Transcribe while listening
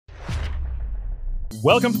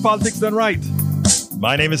Welcome to Politics Done Right.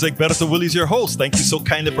 My name is Egberto Willies, your host. Thank you so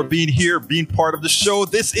kindly for being here, being part of the show.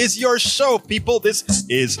 This is your show, people. This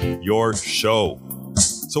is your show.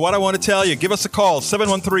 So what I want to tell you, give us a call,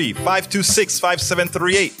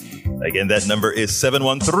 713-526-5738. Again, that number is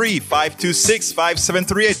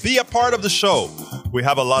 713-526-5738. Be a part of the show. We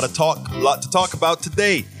have a lot to talk about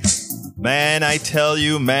today. Man, I tell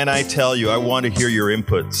you, I want to hear your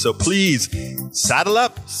input. So please, saddle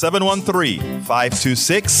up,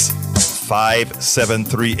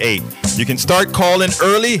 713-526-5738. You can start calling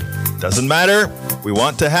early. Doesn't matter. We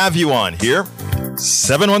want to have you on here.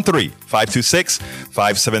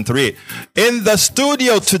 713-526-5738. In the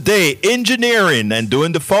studio today, engineering and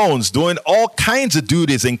doing the phones, doing all kinds of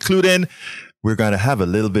duties, including we're going to have a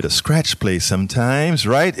little bit of scratch play sometimes,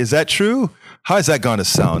 right? Is that true? How is that going to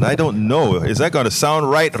sound? I don't know. Is that going to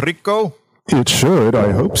sound right, Rico? It should.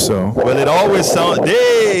 I hope so. Well, it always sounds.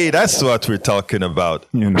 Hey, that's what we're talking about.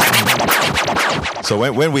 You know. So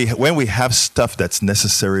when we have stuff that's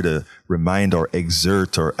necessary to remind or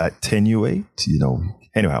exert or attenuate,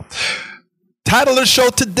 Anyhow, title of the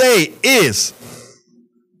show today is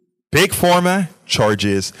Big Pharma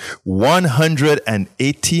charges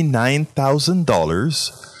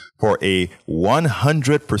 $189,000 for a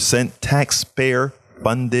 100%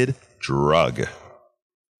 taxpayer-funded drug.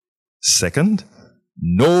 Second,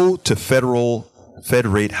 no to Fed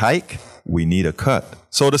rate hike. We need a cut.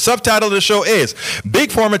 So the subtitle of the show is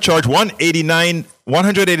Big Pharma charge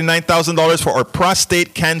 $189,000 for our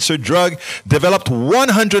prostate cancer drug developed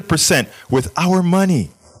 100% with our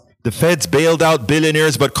money. The feds bailed out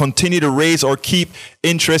billionaires but continue to raise or keep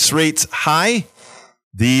interest rates high.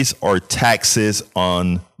 These are taxes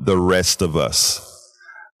on the rest of us.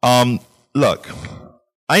 Look,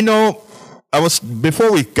 I know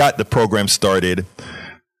before we got the program started,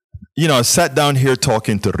 I sat down here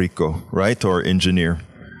talking to Rico, right, our engineer.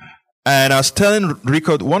 And I was telling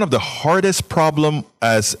Rico, one of the hardest problems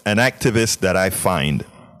as an activist that I find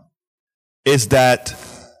is that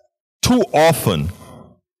too often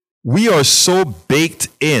we are so baked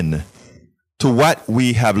in to what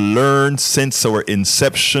we have learned since our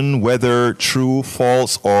inception, whether true,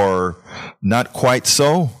 false, or not quite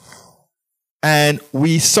so. And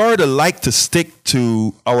we sort of like to stick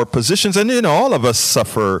to our positions, and all of us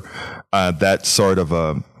suffer that sort of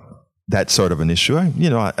an issue.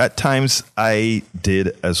 At times I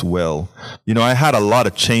did as well. I had a lot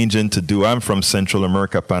of changing to do. I'm from Central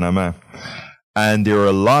America, Panama, and there are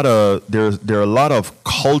a lot of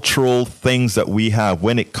cultural things that we have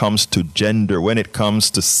when it comes to gender, when it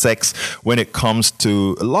comes to sex, when it comes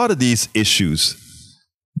to a lot of these issues.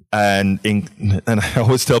 And I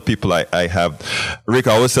always tell people I have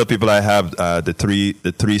the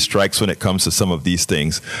three strikes when it comes to some of these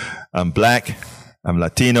things. I'm Black, I'm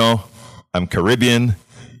Latino, I'm Caribbean,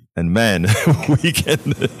 and man, we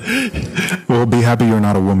can. We'll be happy you're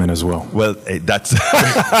not a woman as well. Well, that's.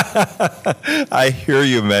 I hear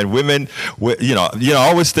you, man. Women,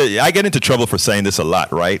 always. I get into trouble for saying this a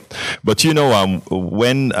lot, right? But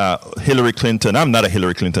when Hillary Clinton, I'm not a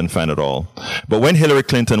Hillary Clinton fan at all. But when Hillary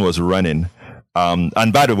Clinton was running,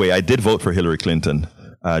 and by the way, I did vote for Hillary Clinton,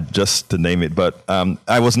 just to name it. But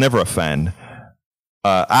I was never a fan.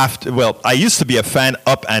 I used to be a fan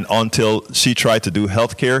up and until she tried to do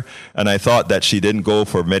healthcare, and I thought that she didn't go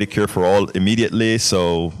for Medicare for all immediately.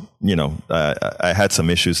 So, I had some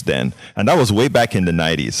issues then, and that was way back in the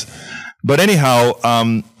 90s. But anyhow,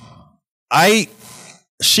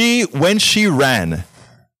 when she ran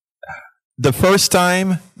the first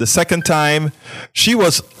time, the second time, she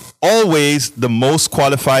was always the most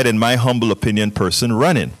qualified, in my humble opinion, person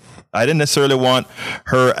running. I didn't necessarily want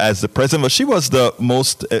her as the president, but she was the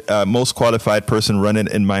most qualified person running,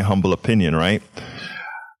 in my humble opinion, right?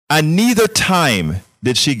 And neither time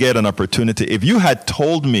did she get an opportunity. If you had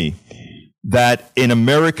told me that in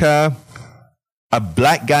America, a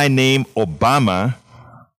black guy named Obama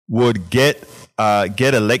would get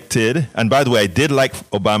elected, and by the way, I did like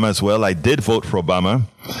Obama as well. I did vote for Obama.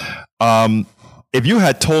 If you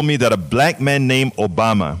had told me that a black man named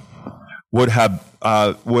Obama would have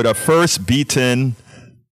first beaten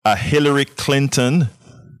Hillary Clinton,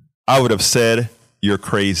 I would have said, you're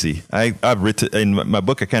crazy. I've written in my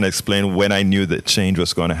book, I kind of explain when I knew that change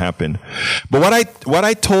was going to happen. But what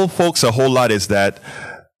I told folks a whole lot is that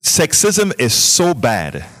sexism is so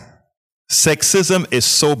bad. Sexism is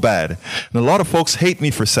so bad. And a lot of folks hate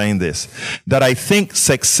me for saying this, that I think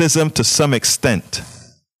sexism to some extent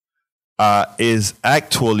is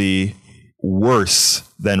actually worse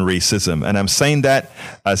than racism. And I'm saying that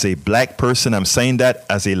as a black person. I'm saying that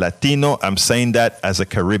as a Latino. I'm saying that as a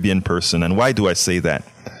Caribbean person. And why do I say that?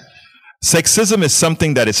 Sexism is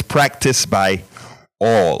something that is practiced by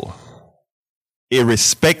all,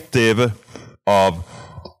 irrespective of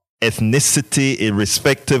ethnicity,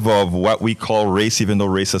 irrespective of what we call race, even though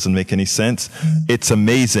race doesn't make any sense. It's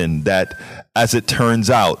amazing that, as it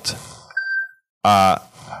turns out,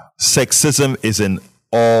 sexism is in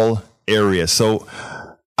all areas. So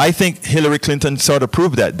I think Hillary Clinton sort of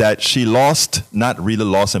proved that she lost, not really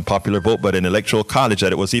lost in popular vote, but in electoral college,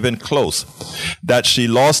 that it was even close, that she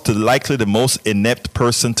lost to likely the most inept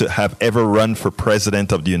person to have ever run for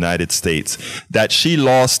president of the United States, that she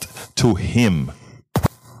lost to him.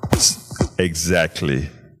 Exactly.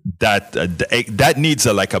 That needs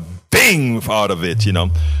like a bing out of it, you know.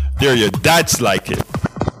 There you, that's like it.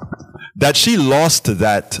 That she lost to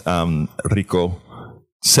that, Rico,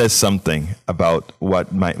 says something about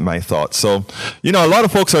what my thoughts. So, you know, a lot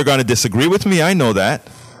of folks are going to disagree with me. I know that.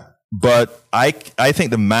 But I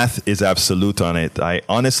think the math is absolute on it. I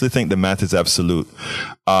honestly think the math is absolute.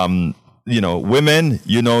 You know, women,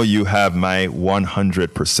 you know, you have my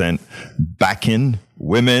 100% backing.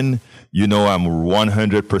 Women, you know, I'm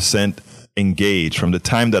 100% engaged. From the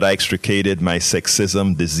time that I extricated my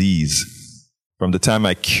sexism disease, from the time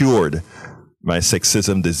I cured my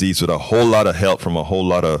sexism disease with a whole lot of help from a whole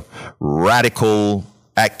lot of radical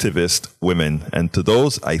activist women. And to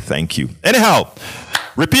those, I thank you. Anyhow,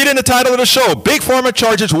 repeating the title of the show, Big Pharma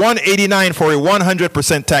charges $189 for a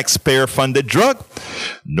 100% taxpayer-funded drug.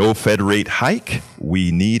 No Fed rate hike.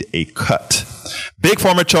 We need a cut. Big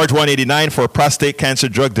Pharma charge $189 for a prostate cancer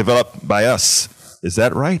drug developed by us. Is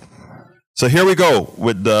that right? So here we go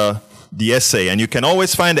with the essay. And you can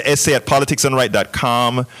always find the essay at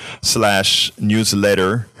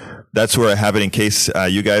politicsdoneright.com/newsletter. That's where I have it in case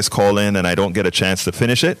you guys call in and I don't get a chance to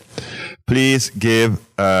finish it. Please give...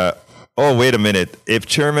 oh, wait a minute. If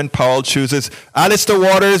Chairman Powell chooses... Alistair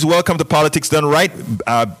Waters, welcome to Politics Done Right.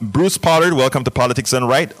 Bruce Pollard, welcome to Politics Done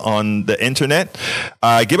Right on the internet.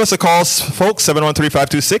 Give us a call, folks,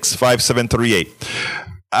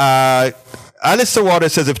 713-526-5738. Alistair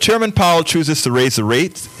Waters says, if Chairman Powell chooses to raise the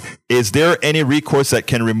rate, is there any recourse that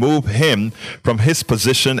can remove him from his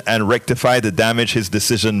position and rectify the damage his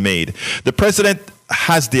decision made? The president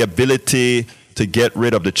has the ability to get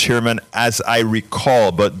rid of the chairman, as I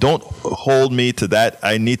recall, but don't hold me to that.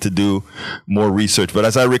 I need to do more research. But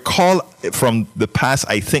as I recall from the past,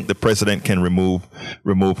 I think the president can remove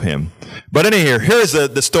him. But anyhow, here's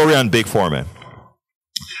the story on Big Pharma.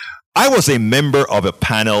 I was a member of a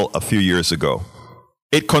panel a few years ago.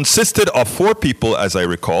 It consisted of 4 people, as I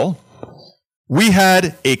recall. We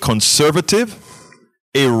had a conservative,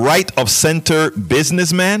 a right-of-center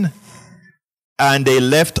businessman, and a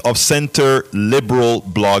left-of-center liberal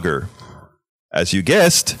blogger. As you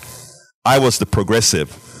guessed, I was the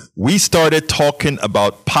progressive. We started talking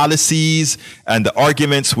about policies, and the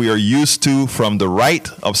arguments we are used to from the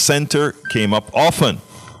right-of-center came up often.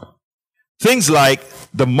 Things like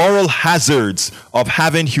the moral hazards of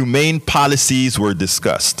having humane policies were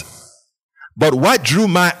discussed. But what drew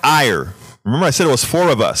my ire, remember I said it was 4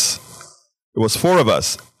 of us. It was 4 of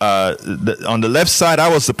us. On the left side, I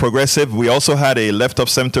was the progressive. We also had a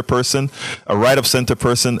left-of-center person, a right-of-center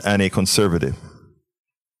person, and a conservative.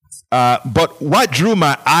 But what drew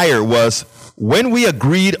my ire was when we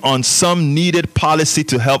agreed on some needed policy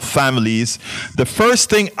to help families, the first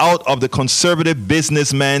thing out of the conservative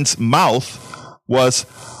businessman's mouth was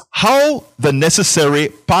how the necessary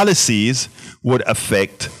policies would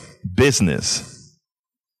affect business.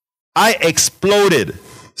 I exploded,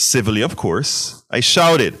 civilly of course. I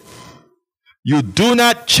shouted, "You do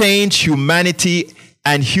not change humanity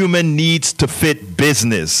and human needs to fit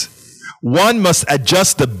business. One must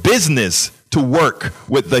adjust the business to work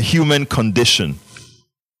with the human condition."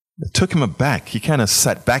 It took him aback. He kind of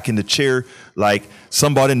sat back in the chair like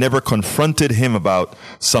somebody never confronted him about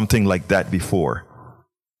something like that before.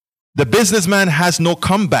 The businessman has no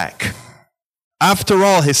comeback. After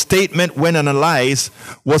all, his statement, when analyzed,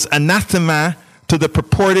 was anathema to the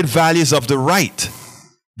purported values of the right.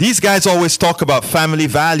 These guys always talk about family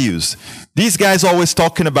values. These guys always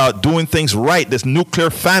talking about doing things right, this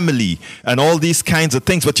nuclear family and all these kinds of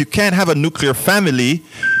things. But you can't have a nuclear family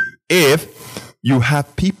if you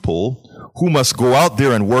have people who must go out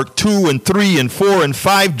there and work 2 and 3 and 4 and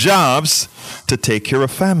 5 jobs to take care of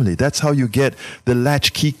family. That's how you get the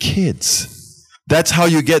latchkey kids. That's how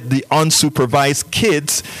you get the unsupervised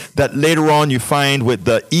kids that later on you find with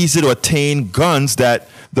the easy to attain guns that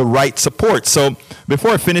the right supports. So before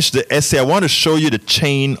I finish the essay, I want to show you the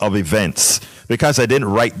chain of events. Because I didn't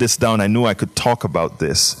write this down, I knew I could talk about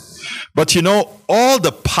this. But you know, all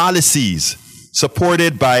the policies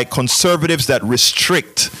supported by conservatives that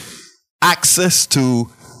restrict access to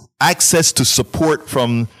access to support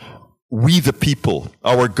from we the people,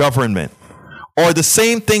 our government, are the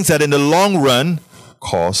same things that in the long run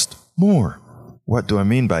cost more. What do I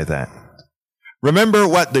mean by that? Remember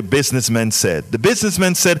what the businessman said. The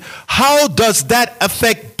businessman said, how does that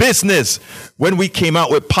affect business? When we came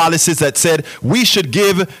out with policies that said we should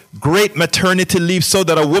give great maternity leave so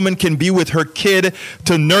that a woman can be with her kid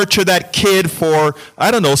to nurture that kid for,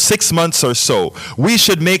 6 months or so. We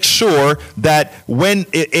should make sure that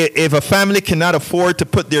if a family cannot afford to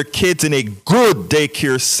put their kids in a good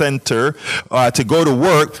daycare center to go to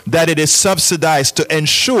work, that it is subsidized to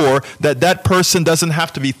ensure that that person doesn't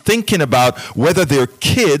have to be thinking about whether their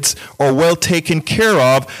kids are well taken care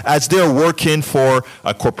of as they're working for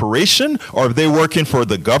a corporation, or if they're working for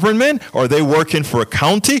the government, or they're working for a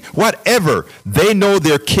county, whatever. They know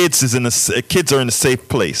their kids are in a safe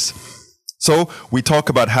place. So we talk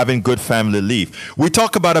about having good family leave. We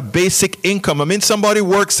talk about a basic income. I mean, somebody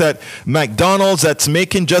works at McDonald's that's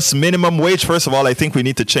making just minimum wage. First of all, I think we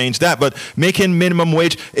need to change that. But making minimum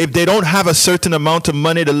wage, if they don't have a certain amount of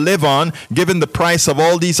money to live on, given the price of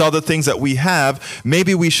all these other things that we have,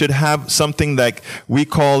 maybe we should have something like we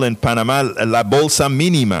call in Panama la bolsa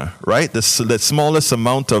mínima, right? The smallest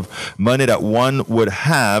amount of money that one would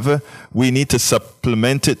have. We need to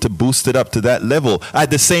supplement it to boost it up to that level. At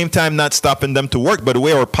the same time, not stopping them to work. But the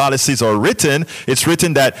way our policies are written, it's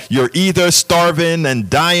written that you're either starving and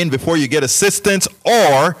dying before you get assistance,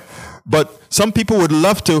 but some people would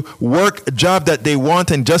love to work a job that they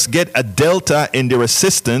want and just get a delta in their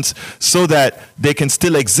assistance so that they can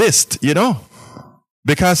still exist,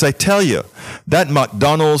 Because I tell you, that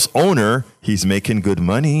McDonald's owner, he's making good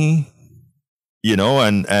money,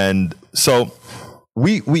 and so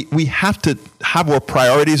we have to have our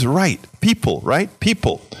priorities right. People, right?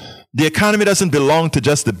 People. The economy doesn't belong to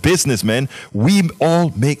just the businessmen. We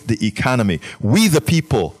all make the economy. We the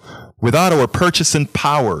people. Without our purchasing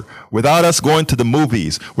power, without us going to the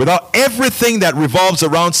movies, without everything that revolves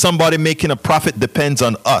around somebody making a profit depends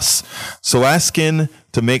on us. So asking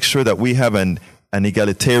to make sure that we have an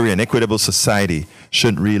egalitarian, equitable society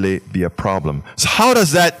shouldn't really be a problem. So how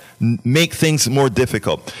does that make things more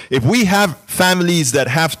difficult? If we have families that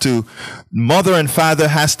have to, mother and father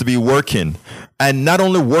has to be working, and not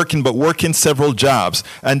only working, but working several jobs,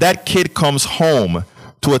 and that kid comes home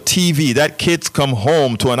to a TV, that kids come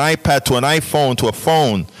home to an iPad, to an iPhone, to a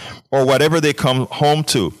phone, or whatever they come home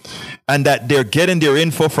to, and that they're getting their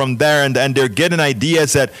info from there, and they're getting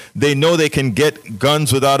ideas that they know they can get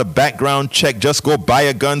guns without a background check. Just go buy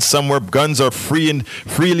a gun somewhere. Guns are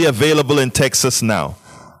freely available in Texas now.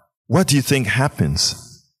 What do you think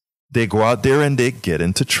happens? They go out there and they get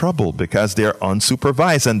into trouble because they're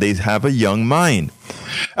unsupervised and they have a young mind.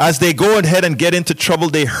 As they go ahead and get into trouble,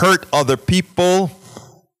 they hurt other people.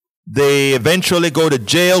 They eventually go to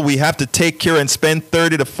jail. We have to take care and spend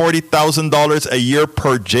 $30,000 to $40,000 a year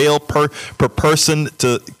per jail per person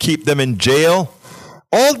to keep them in jail.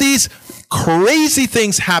 All these crazy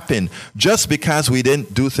things happen just because we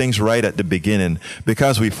didn't do things right at the beginning,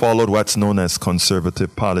 because we followed what's known as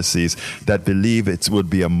conservative policies that believe it would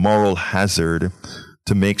be a moral hazard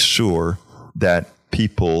to make sure that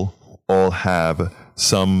people all have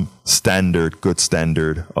some good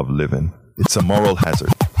standard of living. It's a moral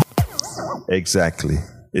hazard. Exactly.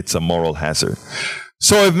 It's a moral hazard.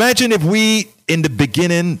 So imagine if we, in the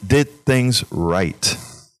beginning, did things right.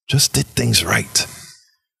 Just did things right.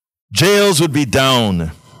 Jails would be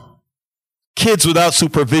down. Kids without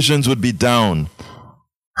supervisions would be down.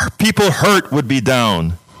 People hurt would be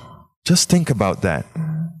down. Just think about that.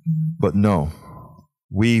 But no,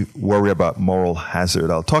 we worry about moral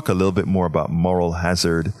hazard. I'll talk a little bit more about moral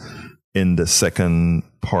hazard in the second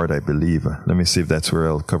part, I believe. Let me see if that's where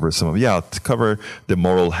I'll cover some of it. Yeah, I'll cover the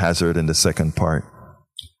moral hazard in the second part.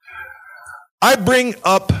 I bring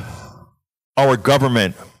up our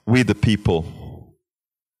government, we the people,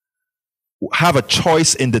 have a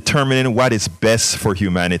choice in determining what is best for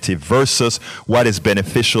humanity versus what is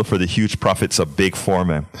beneficial for the huge profits of big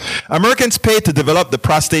pharma. Americans paid to develop the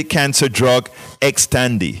prostate cancer drug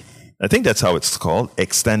Xtandi. I think that's how it's called,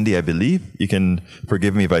 Xtandi, I believe. You can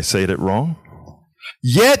forgive me if I say it wrong.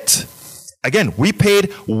 Yet, again, we paid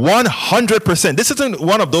 100%. This isn't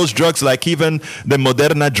one of those drugs like even the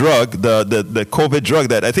Moderna drug, the COVID drug,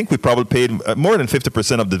 that I think we probably paid more than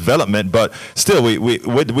 50% of development, but still, we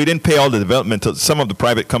didn't pay all the development. Some of the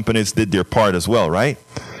private companies did their part as well, right?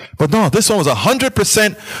 But no, this one was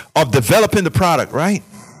 100% of developing the product, right?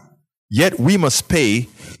 Yet we must pay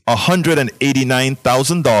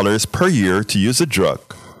 $189,000 per year to use the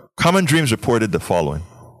drug. Common Dreams reported the following.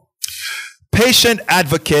 Patient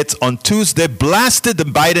advocates on Tuesday blasted the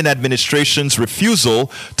Biden administration's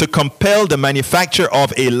refusal to compel the manufacture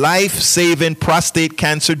of a life-saving prostate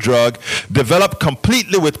cancer drug developed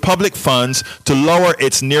completely with public funds to lower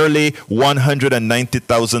its nearly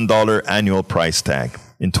 $190,000 annual price tag.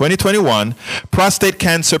 In 2021, prostate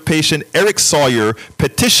cancer patient Eric Sawyer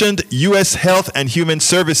petitioned U.S. Health and Human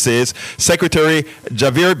Services Secretary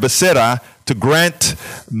Javier Becerra to grant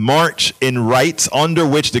march in rights under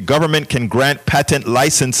which the government can grant patent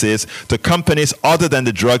licenses to companies other than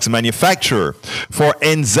the drug's manufacturer for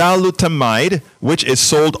enzalutamide, which is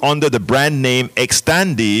sold under the brand name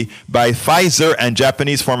Xtandi by Pfizer and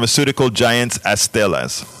Japanese pharmaceutical giants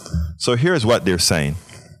Astellas. So here's what they're saying.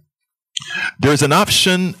 There's an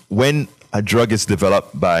option when a drug is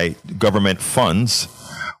developed by government funds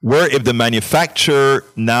where if the manufacturer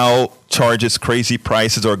now charges crazy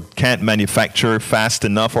prices or can't manufacture fast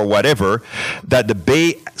enough or whatever, that the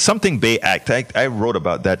Bay Act, I wrote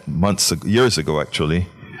about that years ago actually,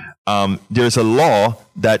 there's a law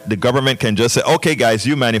that the government can just say, okay guys,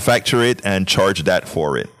 you manufacture it and charge that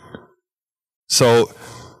for it. So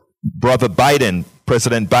President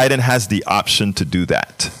Biden has the option to do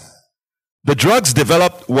that. The drugs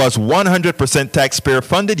developed was 100% taxpayer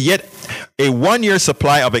funded, yet a one-year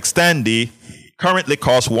supply of Xtandi currently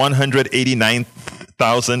costs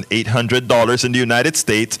 $189,800 in the United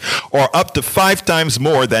States, or up to 5 times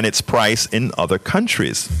more than its price in other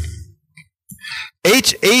countries.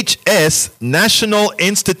 HHS, National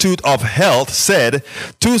Institute of Health, said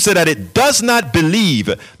Tuesday that it does not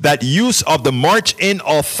believe that use of the march-in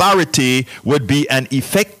authority would be an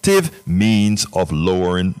effective means of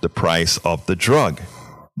lowering the price of the drug.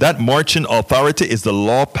 That march-in authority is the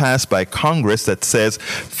law passed by Congress that says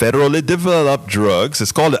federally developed drugs.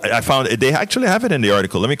 It's called, I found, they actually have it in the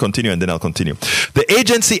article. Let me continue and then I'll continue. The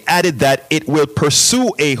agency added that it will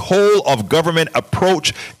pursue a whole of government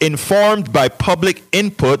approach informed by public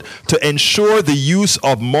input to ensure the use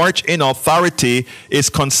of march-in authority is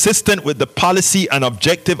consistent with the policy and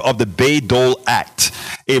objective of the Bayh-Dole Act,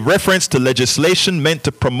 a reference to legislation meant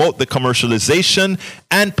to promote the commercialization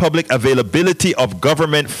and public availability of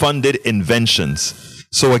government-funded inventions.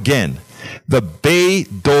 So again, the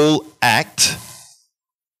Bayh-Dole Act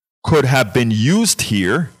could have been used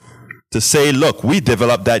here to say, look, we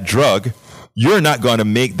developed that drug. You're not going to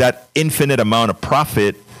make that infinite amount of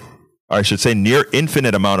profit, or I should say near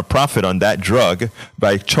infinite amount of profit on that drug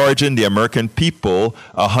by charging the American people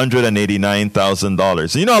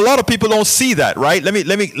 $189,000. You know, a lot of people don't see that, right? Let me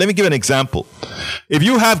give an example. If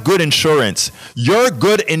you have good insurance, your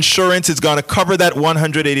good insurance is going to cover that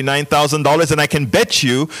 $189,000, and I can bet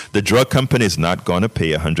you the drug company is not going to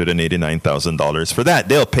pay $189,000 for that.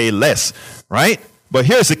 They'll pay less, right? But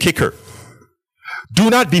here's the kicker. Do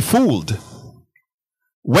not be fooled.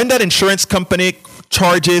 When that insurance company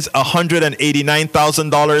charges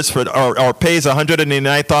 $189,000 for, or pays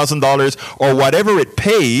 $189,000 or whatever it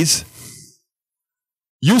pays,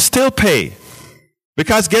 you still pay.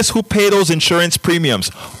 Because guess who pay those insurance premiums?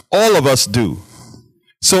 All of us do.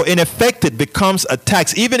 So in effect, it becomes a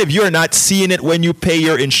tax, even if you're not seeing it when you pay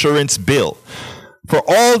your insurance bill. For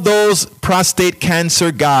all those prostate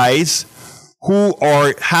cancer guys who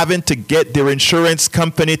are having to get their insurance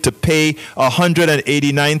company to pay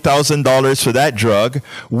 $189,000 for that drug,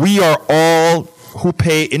 we are all who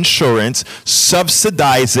pay insurance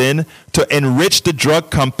subsidizing to enrich the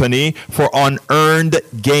drug company for unearned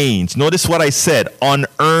gains. Notice what I said,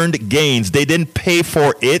 unearned gains. They didn't pay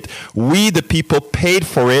for it. We, the people, paid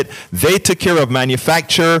for it. They took care of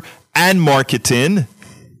manufacture and marketing.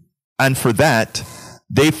 And for that,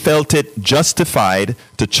 they felt it justified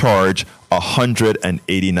to charge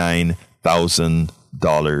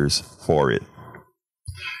 $189,000 for it.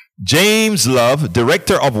 James Love,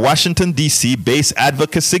 director of Washington, D.C. based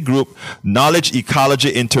advocacy group Knowledge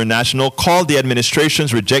Ecology International, called the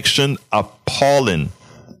administration's rejection appalling.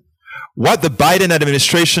 What the Biden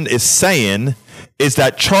administration is saying is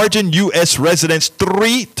that charging U.S. residents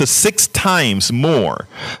 3 to 6 times more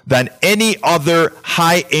than any other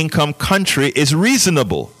high-income country is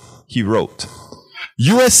reasonable, he wrote.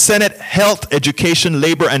 U.S. Senate Health, Education,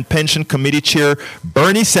 Labor, and Pension Committee Chair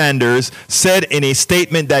Bernie Sanders said in a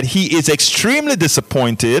statement that he is extremely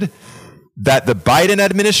disappointed that the Biden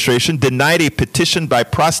administration denied a petition by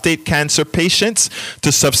prostate cancer patients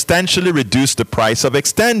to substantially reduce the price of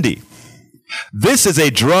Xtandi. This is a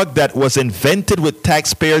drug that was invented with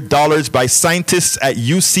taxpayer dollars by scientists at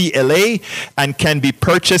UCLA and can be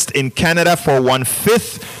purchased in Canada for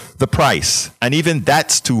 1/5 the price. And even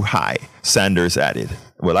that's too high, Sanders added.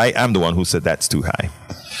 Well, I am the one who said that's too high.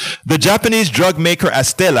 The Japanese drug maker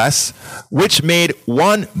Astellas, which made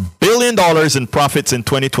 $1 billion in profits in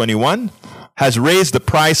 2021, has raised the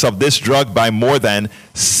price of this drug by more than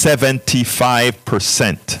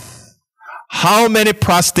 75%. How many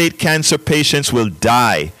prostate cancer patients will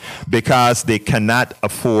die because they cannot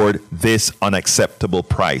afford this unacceptable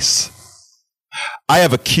price? I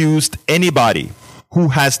have accused anybody who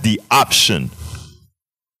has the option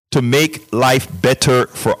to make life better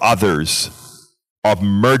for others of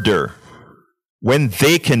murder when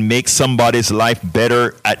they can make somebody's life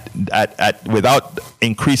better at without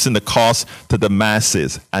increasing the cost to the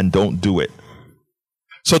masses, and don't do it.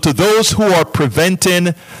 So to those who are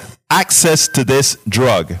preventing access to this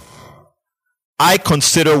drug, I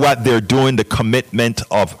consider what they're doing the commitment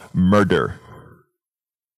of murder,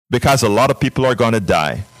 because a lot of people are going to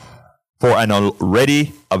die for an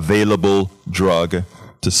already available drug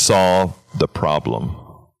to solve the problem.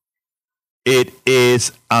 It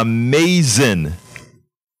is amazing.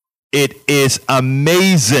 It is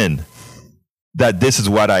amazing that this is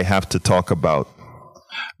what I have to talk about.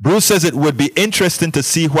 Bruce says it would be interesting to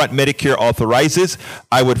see what Medicare authorizes.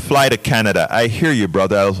 I would fly to Canada. I hear you,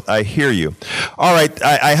 brother. I hear you. All right.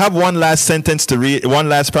 I have one last sentence to read, one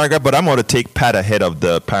last paragraph, but I'm going to take Pat ahead of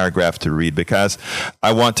the paragraph to read because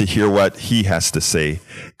I want to hear what he has to say.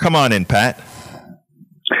 Come on in, Pat.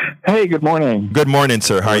 Hey, good morning. Good morning,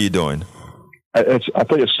 sir. How are you doing? I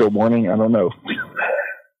think it's still morning. I don't know.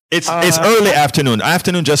 It's early afternoon.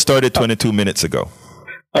 Afternoon just started 22 minutes ago.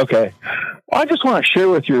 Okay. Well, I just want to share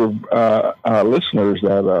with your listeners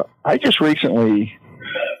that I just recently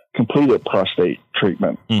completed prostate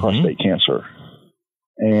treatment, prostate cancer.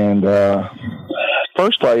 And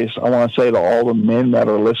first place, I want to say to all the men that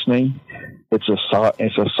are listening, it's a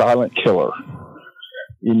silent killer.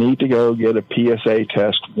 You need to go get a PSA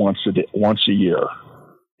test once a year.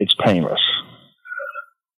 It's painless.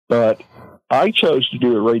 But I chose to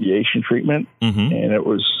do a radiation treatment, and it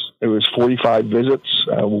was 45 visits,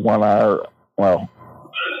 1 hour. Well,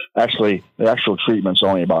 actually, the actual treatment's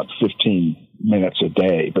only about 15 minutes a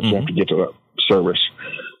day, but you have to get to the service.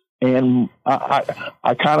 And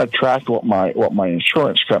I kind of tracked what my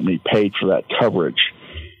insurance company paid for that coverage,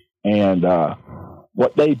 and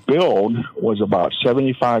what they billed was about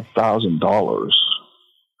 $75,000.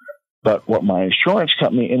 But what my insurance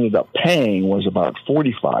company ended up paying was about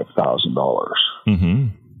 $45,000.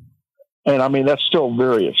 And I mean, that's still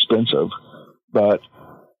very expensive, but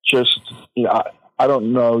just, I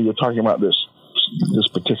don't know, you're talking about this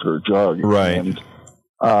particular drug. Right. And,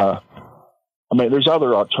 I mean, there's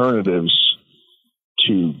other alternatives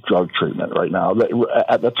to drug treatment right now.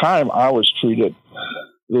 At the time I was treated,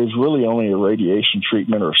 there's really only a radiation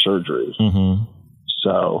treatment or surgery.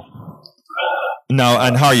 So. Now,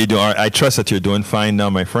 and how are you doing? I trust that you're doing fine now,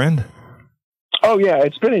 my friend. Oh yeah,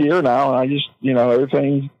 it's been a year now, and I just,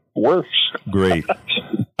 everything works. Great.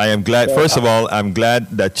 I am glad. First of all, I'm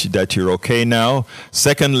glad that you're okay now.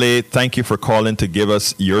 Secondly, thank you for calling to give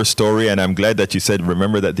us your story, and I'm glad that you said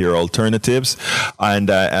remember that there are alternatives. And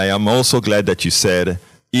I am also glad that you said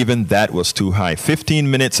even that was too high. 15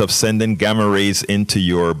 minutes of sending gamma rays into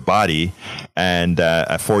your body, and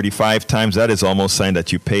 45 times, that is almost saying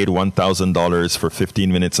that you paid $1,000 for 15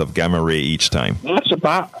 minutes of gamma ray each time. That's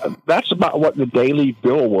about what the daily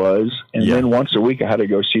bill was, and then once a week I had to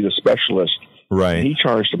go see the specialist. Right. And he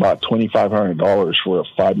charged about $2,500 for a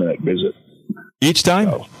 5-minute visit. Each time?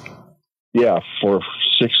 So, yeah, for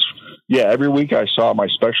 6. Yeah, every week I saw my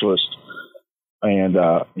specialist, and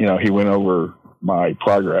he went over my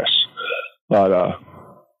progress. But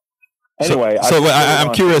anyway,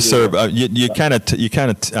 I'm curious, sir. You kind of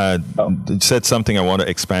said something I want to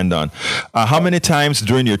expand on. How many times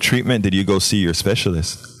during your treatment did you go see your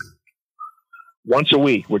specialist? Once a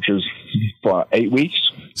week, which is 8 weeks.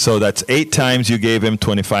 So that's 8 times you gave him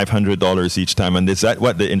 $2,500 each time. And is that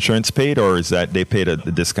what the insurance paid, or is that they paid a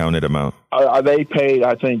discounted amount? They paid,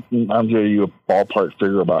 I think, I'm giving you a ballpark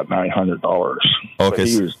figure, about $900.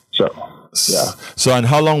 Okay. Yeah. So, and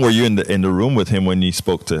how long were you in the room with him when you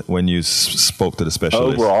spoke to the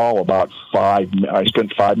specialist? Overall, about 5. I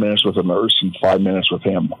spent 5 minutes with a nurse and 5 minutes with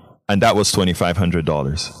him. And that was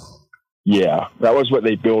 $2,500. Yeah, that was what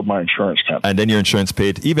they billed my insurance company. And then your insurance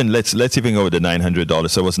paid. Even let's even go with the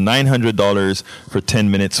 $900. So it was $900 for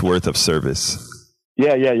 10 minutes worth of service.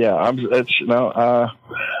 Yeah.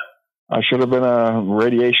 I should have been a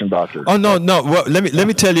radiation doctor. Oh no. Well, let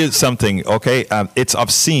me tell you something. Okay, it's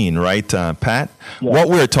obscene, right, Pat? Yeah. What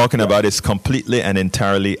we're talking about is completely and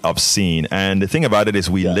entirely obscene. And the thing about it is,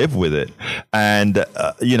 we live with it. And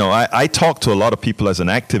I talk to a lot of people as an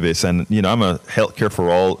activist, and I'm a healthcare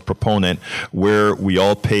for all proponent, where we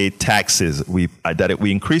all pay taxes. We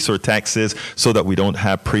increase our taxes so that we don't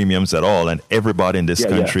have premiums at all, and everybody in this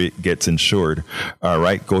country gets insured. All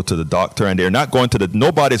right, go to the doctor, and they're not going to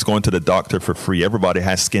nobody's going to the doctor for free. Everybody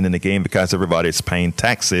has skin in the game because everybody's paying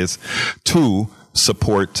taxes to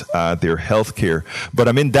support their health care. But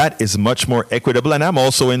I mean, that is much more equitable. And I'm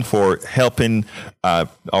also in for helping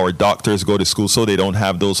our doctors go to school so they don't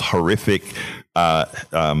have those horrific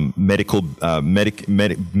medical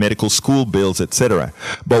school bills, etc.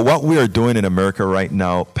 But what we are doing in America right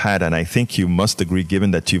now, Pat, and I think you must agree, given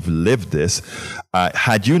that you've lived this,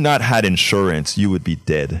 had you not had insurance, you would be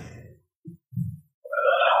dead.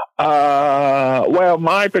 Well,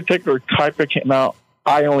 my particular type of now,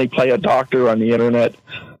 I only play a doctor on the internet,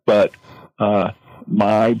 but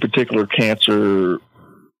my particular cancer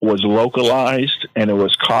was localized and it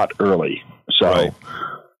was caught early. So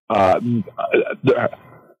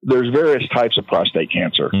there's various types of prostate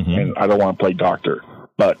cancer, and I don't want to play doctor,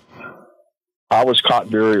 but I was caught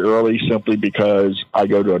very early simply because I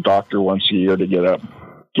go to a doctor once a year to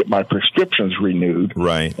get my prescriptions renewed.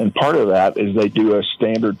 Right. And part of that is they do a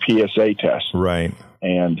standard PSA test. Right.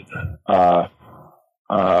 And,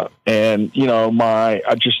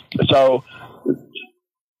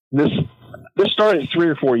 this started 3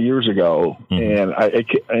 or 4 years ago,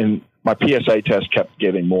 and my PSA test kept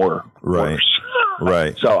getting worse.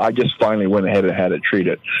 Right. So I just finally went ahead and had it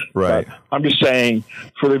treated. Right. But I'm just saying,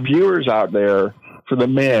 for the viewers out there, for the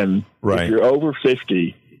men, if you're over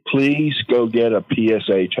 50, please go get a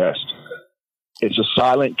PSA test. It's a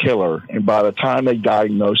silent killer, and by the time they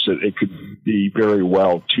diagnose it, it could be very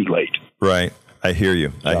well too late. Right. I hear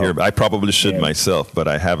you. I probably should myself, but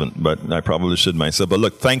I haven't. But I probably should myself. But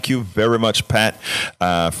look, thank you very much, Pat,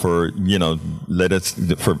 for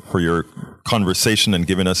for your conversation and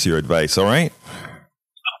giving us your advice. All right.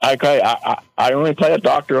 Okay, I only play a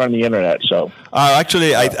doctor on the internet, so.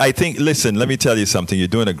 Actually, I think. Listen, let me tell you something. You're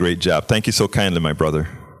doing a great job. Thank you so kindly, my brother.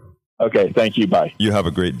 Okay, thank you. Bye. You have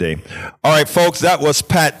a great day. All right, folks, that was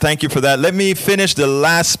Pat. Thank you for that. Let me finish the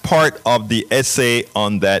last part of the essay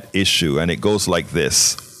on that issue, and it goes like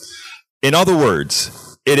this. In other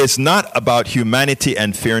words, it is not about humanity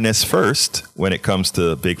and fairness first when it comes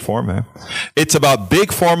to Big Pharma. It's about Big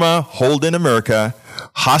Pharma holding America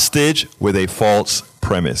hostage with a false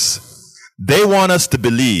premise. They want us to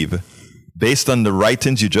believe, based on the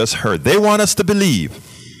writings you just heard, they want us to believe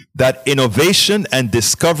that innovation and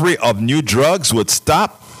discovery of new drugs would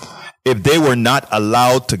stop if they were not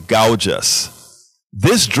allowed to gouge us.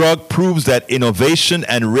 This drug proves that innovation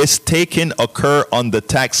and risk-taking occur on the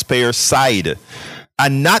taxpayer side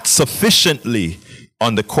and not sufficiently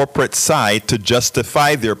on the corporate side to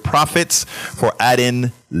justify their profits for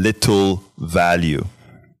adding little value.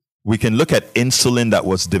 We can look at insulin that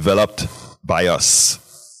was developed by us,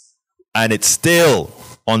 and it's still,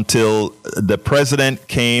 until the president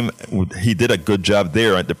came, he did a good job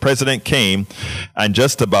there. The president came and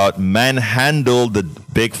just about manhandled the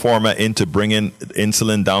Big Pharma into bringing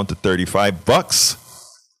insulin down to $35.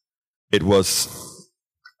 It was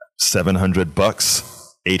 $700,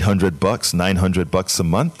 $800, $900 a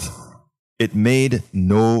month. It made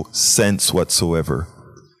no sense whatsoever.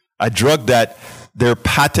 A drug that their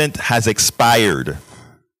patent has expired.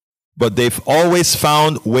 But they've always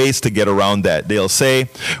found ways to get around that. They'll say,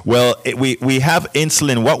 well, we have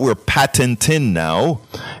insulin. What we're patenting now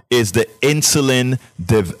is the insulin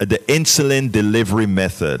delivery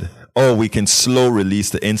method. Oh, we can slow release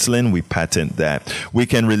the insulin. We patent that. We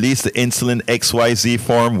can release the insulin XYZ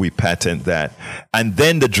form. We patent that. And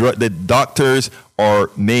then the doctors are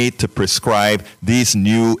made to prescribe these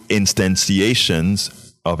new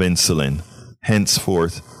instantiations of insulin.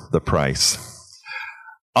 Henceforth, the price.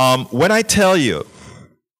 When I tell you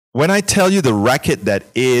the racket that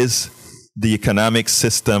is the economic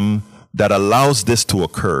system that allows this to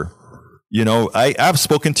occur, I've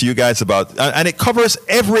spoken to you guys about, and it covers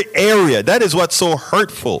every area. That is what's so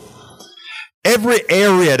hurtful. Every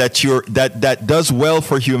area that does well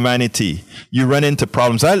for humanity, you run into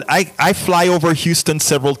problems. I fly over Houston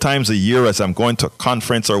several times a year as I'm going to a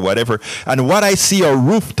conference or whatever, and what I see are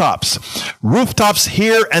rooftops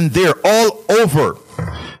here and there, all over.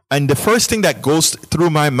 And the first thing that goes through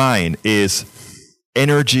my mind is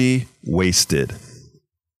energy wasted.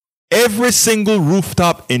 Every single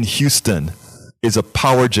rooftop in Houston is a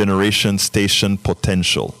power generation station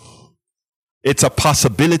potential. It's a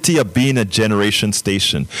possibility of being a generation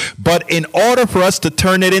station. But in order for us to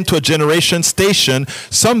turn it into a generation station,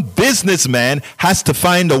 some businessman has to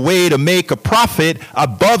find a way to make a profit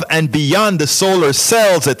above and beyond the solar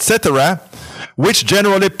cells, etc., which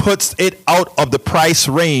generally puts it out of the price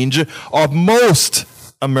range of most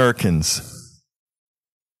Americans.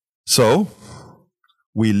 So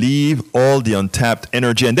we leave all the untapped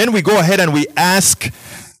energy, and then we go ahead and we ask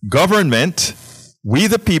government, we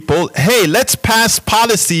the people, hey, let's pass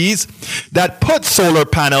policies that put solar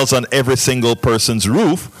panels on every single person's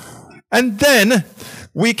roof, and then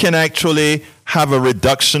we can actually have a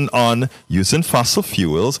reduction on using fossil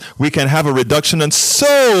fuels. We can have a reduction on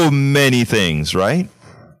so many things, right?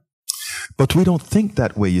 But we don't think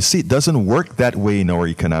that way. You see, it doesn't work that way in our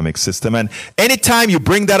economic system. And anytime you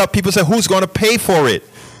bring that up, people say, who's going to pay for it?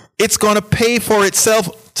 It's going to pay for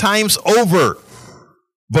itself times over.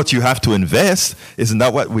 But you have to invest. Isn't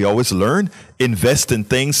that what we always learn? Invest in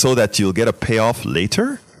things so that you'll get a payoff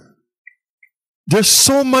later. There's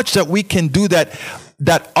so much that we can do that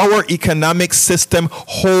our economic system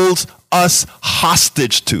holds us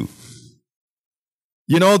hostage to.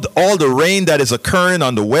 You know, all the rain that is occurring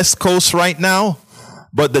on the West Coast right now,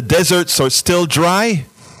 but the deserts are still dry.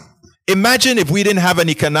 Imagine if we didn't have an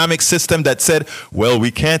economic system that said, well,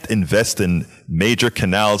 we can't invest in major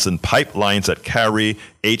canals and pipelines that carry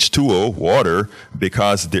H2O, water,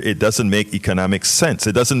 because it doesn't make economic sense.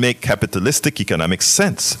 It doesn't make capitalistic economic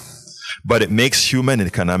sense. But it makes human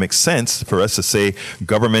economic sense for us to say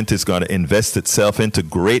government is going to invest itself into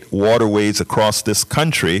great waterways across this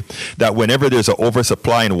country, that whenever there's an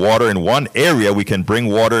oversupply in water in one area, we can bring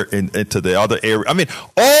water into the other area. I mean,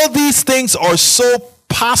 all these things are so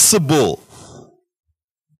possible.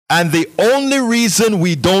 And the only reason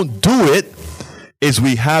we don't do it is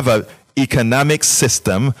we have an economic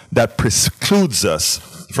system that precludes us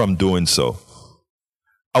from doing so.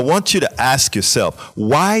 I want you to ask yourself,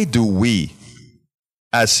 why do we,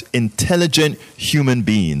 as intelligent human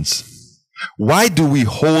beings, why do we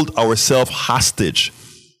hold ourselves hostage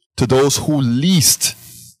to those who least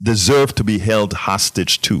deserve to be held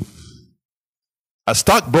hostage to? A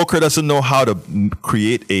stockbroker doesn't know how to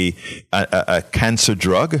create a cancer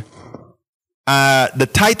drug. The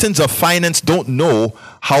titans of finance don't know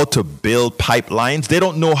how to build pipelines. They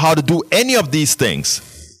don't know how to do any of these things.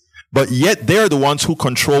 But yet they're the ones who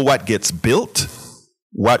control what gets built,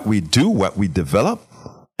 what we do, what we develop.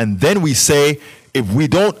 And then we say, if we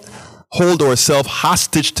don't hold ourselves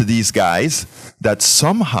hostage to these guys, that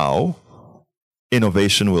somehow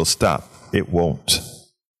innovation will stop. It won't.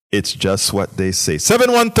 It's just what they say.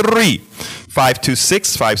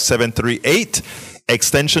 713-526-5738.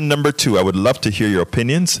 Extension number 2. I would love to hear your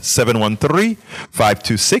opinions.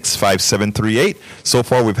 713-526-5738. So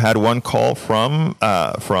far, we've had one call from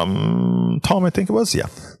Tom, I think it was. Yeah.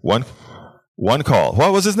 One call.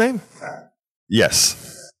 What was his name?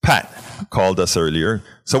 Yes. Pat called us earlier.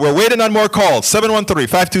 So we're waiting on more calls.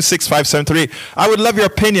 713-526-5738. I would love your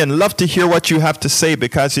opinion. Love to hear what you have to say,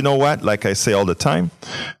 because you know what? Like I say all the time,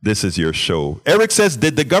 this is your show. Eric says,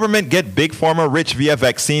 did the government get big pharma rich via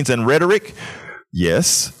vaccines and rhetoric?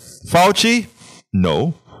 Yes. Fauci?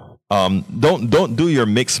 No. Don't do your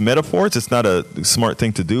mixed metaphors. It's not a smart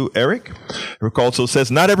thing to do, Eric. Eric also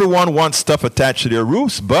says, not everyone wants stuff attached to their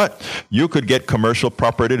roofs, but you could get commercial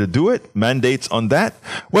property to do it. Mandates on that.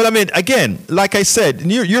 Well, I mean, again, like I said,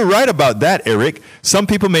 you're right about that, Eric. Some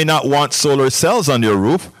people may not want solar cells on their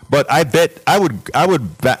roof, but I bet I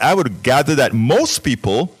would gather that most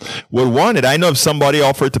people would want it. I know if somebody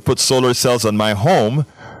offered to put solar cells on my home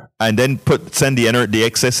and then send the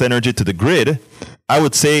excess energy to the grid, I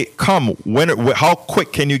would say, come, how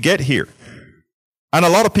quick can you get here? And a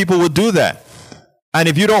lot of people would do that. And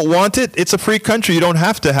if you don't want it, it's a free country. You don't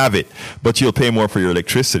have to have it, but you'll pay more for your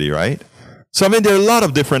electricity, right? So, I mean, there are a lot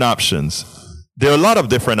of different options.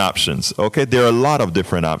 Okay? There are a lot of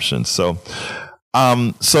different options. So,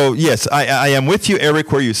 yes, I am with you,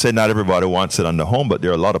 Eric, where you said not everybody wants it on the home, but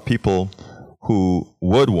there are a lot of people who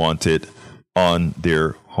would want it on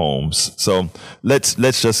their homes. So let's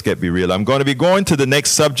just be real. I'm going to be going to the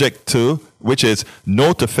next subject too, which is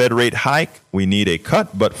no to Fed rate hike. We need a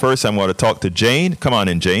cut. But first, I'm going to talk to Jane. Come on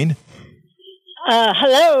in, Jane.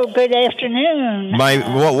 Hello. Good afternoon.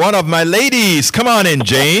 One of my ladies. Come on in,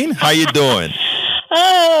 Jane. How you doing?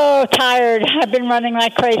 Oh, tired. I've been running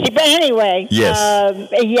like crazy. But anyway. Yes.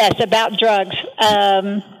 Yes, about drugs.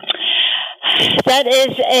 That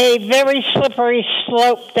is a very slippery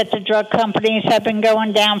slope that the drug companies have been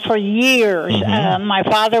going down for years. Mm-hmm. My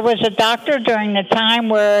father was a doctor during the time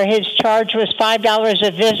where his charge was $5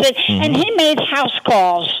 a visit, and he made house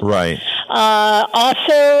calls. Right. Also,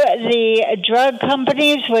 the drug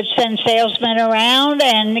companies would send salesmen around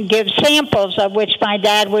and give samples of which my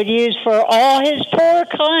dad would use for all his poor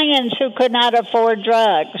clients who could not afford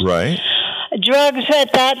drugs. Right. Drugs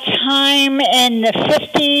at that time in the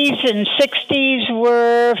 50s and 60s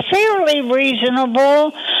were fairly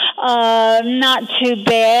reasonable, not too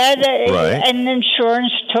bad, right. And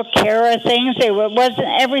insurance took care of things.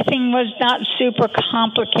 Everything was not super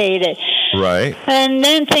complicated. Right. And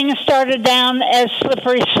then things started down a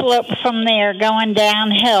slippery slope from there, going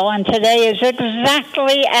downhill. And today is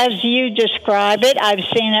exactly as you describe it. I've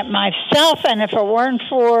seen it myself, and if it weren't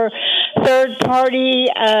for third-party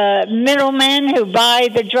middlemen who buy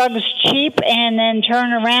the drugs cheap and then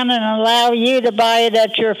turn around and allow you to buy it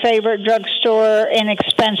at your favorite drugstore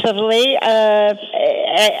inexpensively,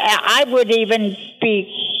 I would even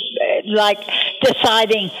be like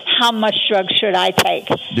deciding how much drugs should I take.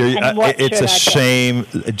 It's a shame,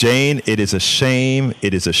 Jane. It is a shame.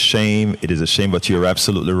 It is a shame. It is a shame. But you're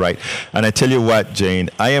absolutely right. And I tell you what, Jane,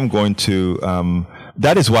 I am going to.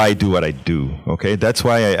 That is why I do what I do. Okay, that's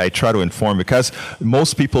why I try to inform, because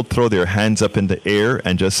most people throw their hands up in the air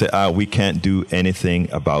and just say, we can't do anything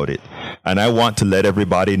about it. And I want to let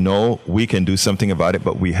everybody know we can do something about it,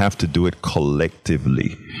 but we have to do it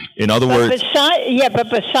collectively. In other words,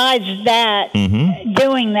 besides that,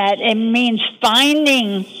 doing that, it means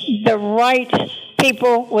finding the right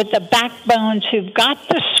people with the backbones who've got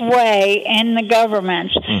the sway in the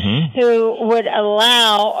government, who would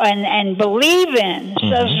allow and believe in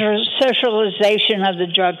socialization of the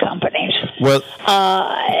drug companies. Well,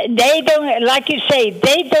 they don't, like you say,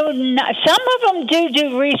 they don't. Some of them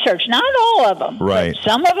do research, not all of them. Right.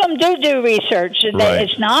 Some of them do research. Right.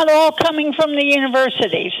 It's not all coming from the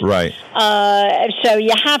universities. Right. So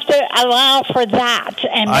you have to allow for that,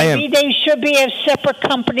 and maybe they should be a separate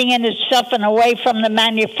company in itself and away from the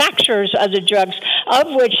manufacturers of the drugs,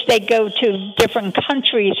 of which they go to different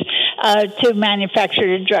countries to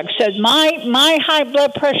manufacture the drugs. So my high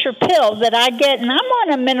blood pressure pill that I get, and I'm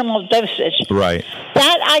on a minimal dosage, right,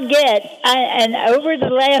 that I get, and over the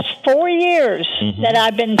last 4 years that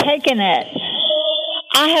I've been taking it,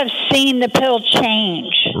 I have seen the pill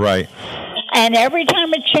change. Right. And every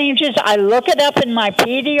time it changes, I look it up in my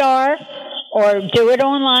PDR or do it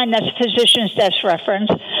online. That's physician's desk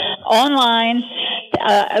reference. Online,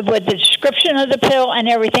 with the description of the pill and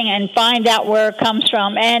everything, and find out where it comes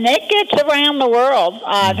from. And it gets around the world.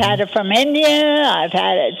 I've had it from India. I've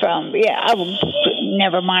had it from,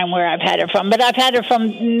 never mind where I've had it from, but I've had it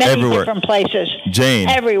from many different places. Jane.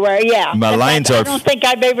 Everywhere, yeah. My lines are... I don't think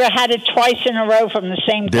I've ever had it twice in a row from the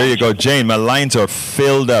same There you go, Jane. My lines are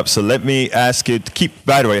filled up. So let me ask you to keep,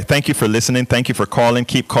 by the way, thank you for listening. Thank you for calling.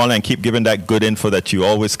 Keep calling and keep giving that good info that you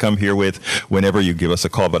always come here with whenever you give us a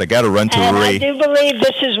call. But I got to run to Ray. I do believe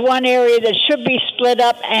this is one area that should be split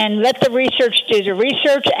up, and let the research do the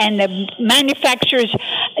research, and the manufacturers,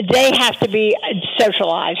 they have to be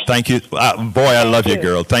socialized. Thank you. Boy, I love you,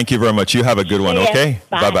 girl. Thank you very much. You have a good one, okay?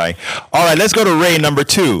 Bye-bye. All right, let's go to Ray, number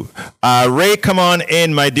 2. Ray, come on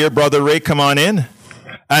in, my dear brother. Ray, come on in.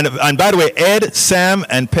 And by the way, Ed, Sam,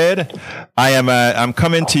 and Ped, I'm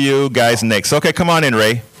coming to you guys next. Okay, come on in,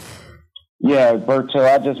 Ray. Yeah, Berto,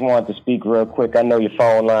 I just wanted to speak real quick. I know your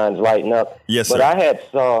phone line's lighting up. Yes, sir. But I had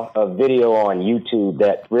saw a video on YouTube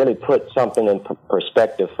that really put something in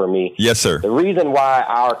perspective for me. Yes, sir. The reason why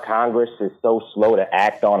our Congress is so slow to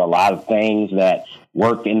act on a lot of things that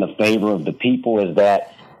work in the favor of the people is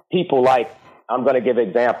that people like, I'm going to give an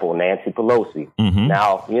example, Nancy Pelosi.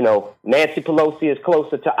 Now, Nancy Pelosi is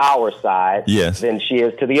closer to our side than she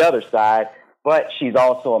is to the other side. But she's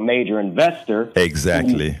also a major investor.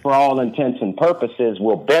 Exactly. Who, for all intents and purposes,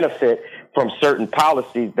 will benefit from certain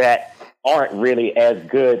policies that aren't really as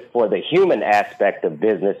good for the human aspect of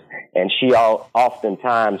business. And she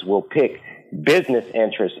oftentimes will pick business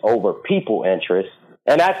interests over people interests.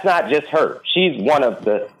 And that's not just her. She's one of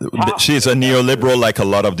the top. She's a neoliberal like a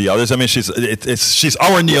lot of the others. I mean, she's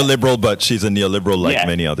our neoliberal, but she's a neoliberal like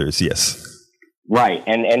many others. Yes. Right.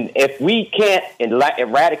 And if we can't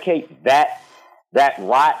eradicate that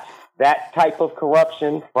rot, that type of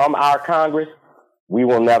corruption from our Congress, we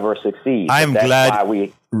will never succeed. I'm glad,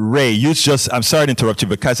 Ray, I'm sorry to interrupt you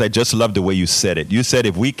because I just love the way you said it. You said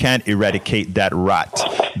if we can't eradicate that rot,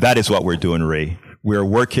 that is what we're doing, Ray. We're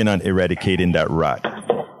working on eradicating that rot.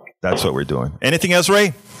 That's what we're doing. Anything else,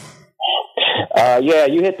 Ray? Yeah,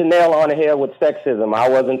 you hit the nail on the head with sexism. I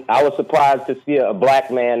was surprised to see a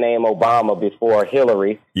black man named Obama before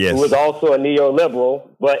Hillary, who was also a neoliberal,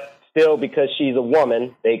 but still, because she's a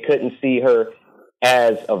woman, they couldn't see her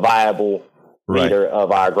as a viable leader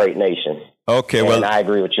of our great nation. Okay, and I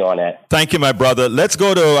agree with you on that. Thank you, my brother. Let's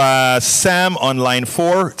go to Sam on line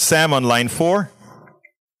 4. Sam on line 4.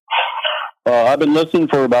 I've been listening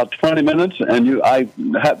for about 20 minutes, and I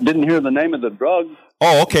didn't hear the name of the drug.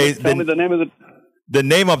 Oh, okay. Tell me the name of the... The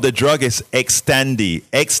name of the drug is Xtandi,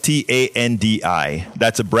 Xtandi.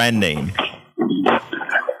 That's a brand name.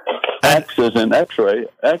 X is in X-ray.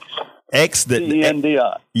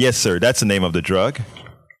 Xtandi. Yes, sir. That's the name of the drug.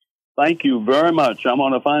 Thank you very much. I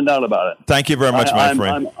want to find out about it. Thank you very much, my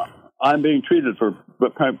friend. I'm being treated for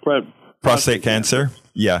prostate cancer.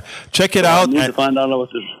 Yeah, check it out. I need to find out what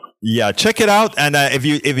this. Yeah, check it out. And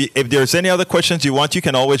if there's any other questions you want, you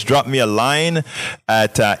can always drop me a line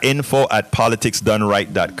at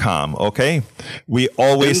info@politicsdoneright.com. Okay, we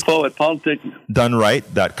always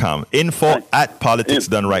info@politicsdoneright.com.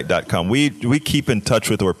 Info@politicsdoneright.com. We keep in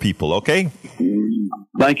touch with our people. Okay.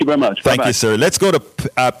 Thank you very much. Thank you, sir. Let's go to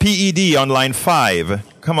PED on line 5.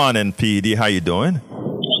 Come on in, PED. How you doing?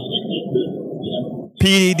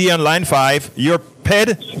 PED on line 5. You're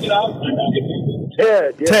PED?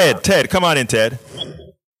 Ted. Yeah. Ted. Come on in, Ted.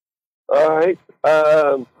 All right.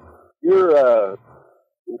 You're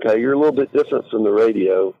okay. You're a little bit different from the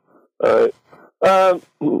radio. All right.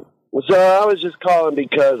 So I was just calling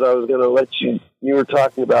because I was going to let you were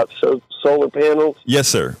talking about solar panels. Yes,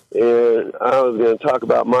 sir. And I was going to talk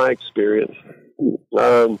about my experience.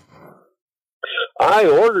 I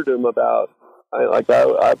ordered them I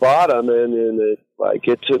bought them and it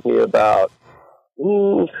took me about,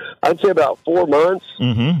 I'd say about 4 months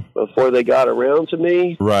before they got around to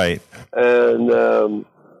me. Right. And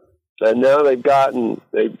now they've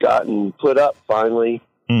gotten put up finally.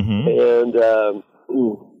 And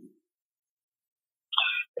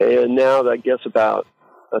now I guess about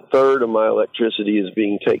a third of my electricity is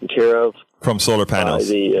being taken care of from solar panels.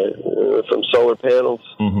 From solar panels.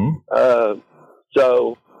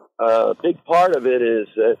 So a big part of it is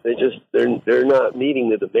that they're not meeting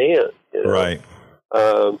the demand. You know? Right.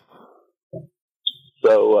 I'm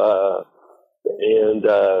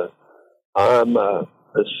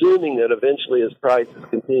assuming that eventually as prices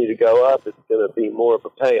continue to go up, it's going to be more of a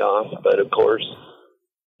payoff. But of course,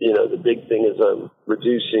 the big thing is I'm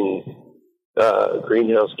reducing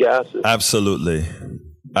greenhouse gases. Absolutely.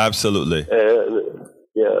 And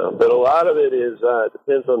but a lot of it is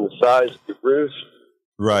depends on the size of the roof.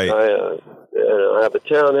 Right. I have a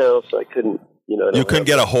townhouse. I couldn't. You couldn't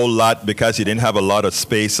get a whole lot because you didn't have a lot of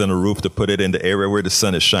space on the roof to put it in the area where the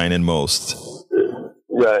sun is shining most.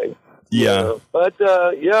 Right. Yeah. But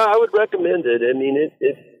I would recommend it. I mean,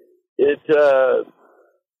 it's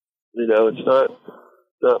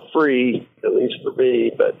not free, at least for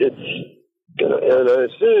me, but it's gonna. And I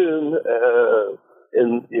assume,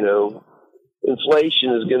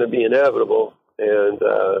 inflation is going to be inevitable, and.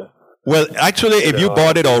 Well, actually, if you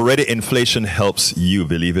bought it already, inflation helps you,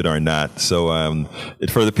 believe it or not. So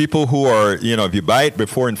for the people who are, if you buy it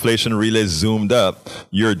before inflation really zoomed up,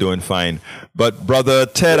 you're doing fine. But Brother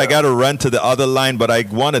Ted, I got to run to the other line, but I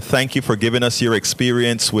want to thank you for giving us your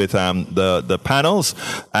experience with the panels.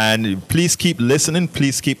 And please keep listening.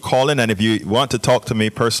 Please keep calling. And if you want to talk to me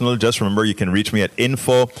personally, just remember you can reach me at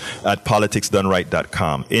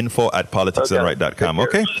info@politicsdoneright.com. Info@politicsdoneright.com.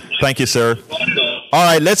 Okay? Thank you, sir. All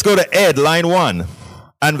right, let's go to Ed, line 1.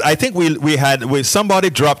 And I think we had somebody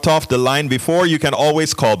dropped off the line before. You can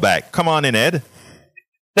always call back. Come on in, Ed.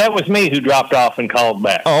 That was me who dropped off and called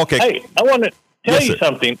back. Oh, okay. Hey, I want to tell you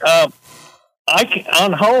something.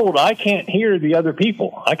 On hold, I can't hear the other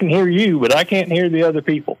people. I can hear you, but I can't hear the other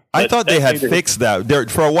people. I thought they had fixed that.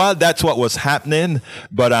 For a while, that's what was happening.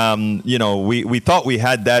 But we thought we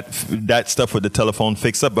had that stuff with the telephone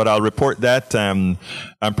fixed up. But I'll report that. I'm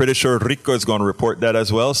pretty sure Rico is going to report that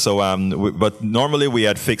as well. So, but normally we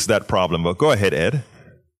had fixed that problem. But go ahead, Ed.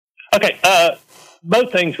 Okay.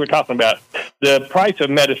 Both things we're talking about. The price of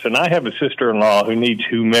medicine. I have a sister-in-law who needs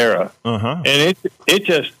Humira, and it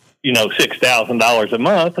just $6,000 a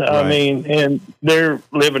month. Right. I mean, and they're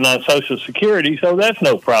living on Social Security, so that's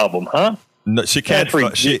no problem, huh? No, she can't.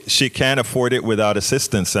 She can't afford it without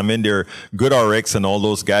assistance. I mean, they're good RX and all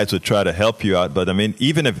those guys would try to help you out, but I mean,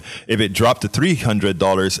 even if it dropped to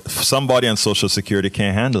 $300, somebody on Social Security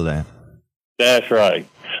can't handle that. That's right.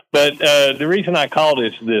 But the reason I called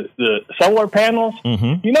is the solar panels.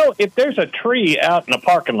 If there's a tree out in a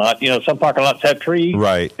parking lot, some parking lots have trees.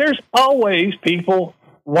 Right. There's always people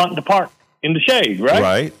wanting to park in the shade, right?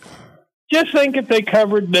 Right. Just think if they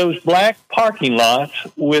covered those black parking lots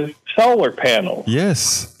with solar panels.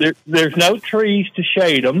 Yes. There's no trees to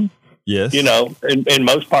shade them. Yes. In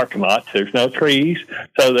most parking lots, there's no trees.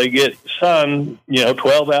 So they get sun,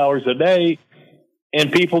 12 hours a day.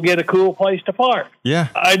 and people get a cool place to park. Yeah.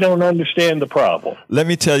 I don't understand the problem. Let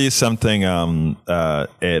me tell you something,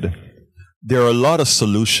 Ed. There are a lot of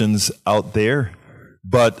solutions out there,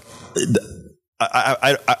 but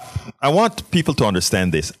I want people to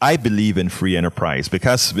understand this. I believe in free enterprise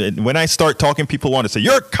because when I start talking, people want to say,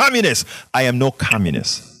 you're a communist. I am no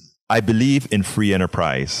communist. I believe in free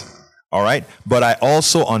enterprise. All right. But I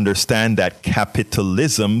also understand that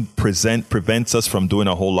capitalism prevents us from doing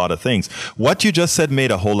a whole lot of things. What you just said made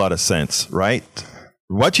a whole lot of sense, right?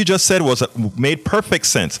 What you just said made perfect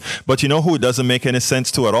sense. But you know who it doesn't make any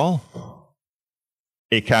sense to at all?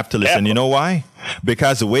 A capitalist. And you know why?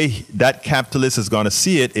 Because the way that capitalist is going to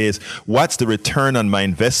see it is what's the return on my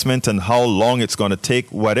investment and how long it's going to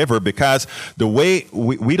take, whatever. Because the way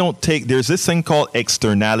we don't take, there's this thing called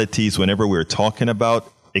externalities whenever we're talking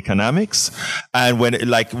about economics. And when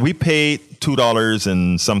like we pay $2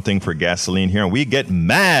 and something for gasoline here and we get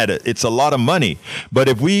mad, it's a lot of money. But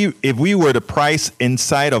if we were to price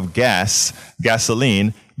inside of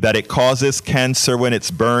gasoline, that it causes cancer when it's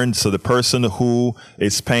burned. So the person who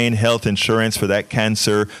is paying health insurance for that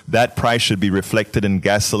cancer, that price should be reflected in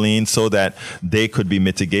gasoline so that they could be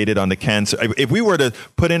mitigated on the cancer. If we were to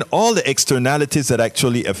put in all the externalities that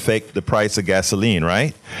actually affect the price of gasoline,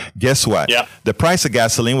 right? Guess what? Yeah. The price of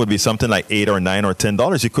gasoline would be something like $8 or $9 or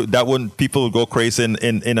 $10. People would go crazy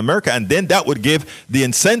in America. And then that would give the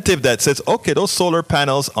incentive that says, okay, those solar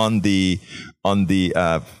panels in the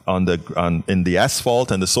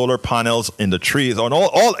asphalt and the solar panels in the trees on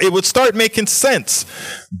all it would start making sense.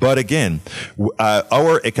 But again,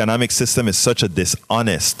 our economic system is such a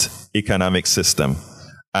dishonest economic system,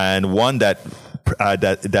 and one that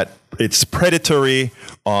it's predatory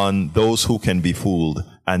on those who can be fooled,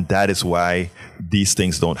 and that is why these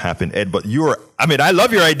things don't happen. Ed, but I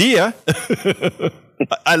love your idea.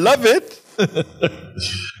 I love it.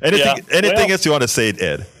 Anything else you want to say,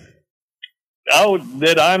 Ed? Oh,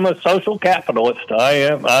 that I'm a social capitalist. I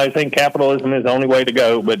am. I think capitalism is the only way to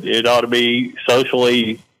go, but it ought to be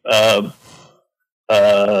socially,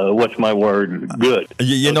 what's my word? Good.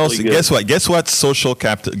 Good. Guess what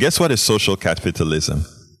is social capitalism?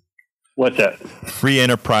 What's that? Free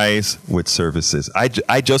enterprise with services. I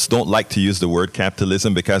just don't like to use the word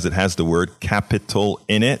capitalism because it has the word capital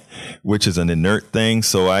in it, which is an inert thing.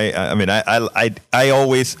 So I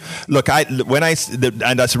always look. And that's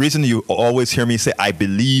the reason you always hear me say I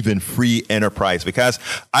believe in free enterprise, because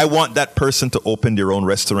I want that person to open their own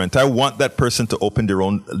restaurant. I want that person to open their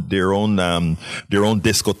own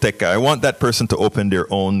discoteca. I want that person to open their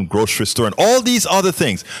own grocery store and all these other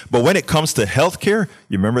things. But when it comes to healthcare,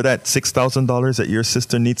 you remember that $6,000 that your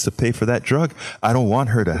sister needs to pay for that drug? I don't want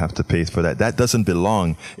her to have to pay for that. That doesn't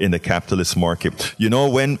belong in the capitalist market. You know,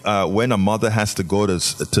 when a mother has to go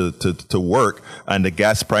to work and the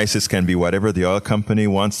gas prices can be whatever the oil company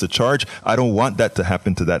wants to charge, I don't want that to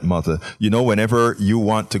happen to that mother. You know, whenever you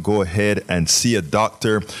want to go ahead and see a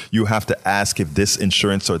doctor, you have to ask if this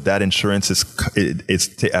insurance or that insurance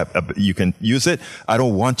you can use it. I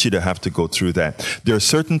don't want you to have to go through that. There are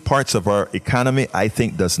certain parts of our economy I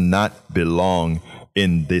think does not belong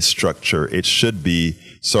in this structure. It should be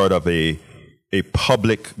sort of a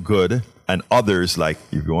public good, and others, like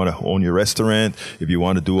if you want to own your restaurant, if you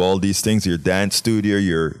want to do all these things, your dance studio,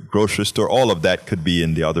 your grocery store, all of that could be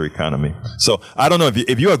in the other economy. So I don't know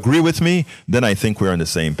if you agree with me, then I think we're on the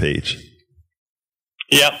same page.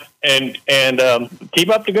 Yeah, and keep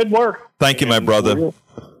up the good work. Thank you, my brother.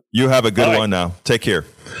 You have a good one now. Take care.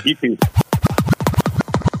 You too.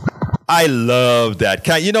 I love that.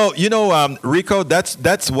 Rico,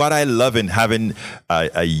 that's what I love in having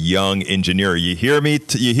a young engineer. You hear me,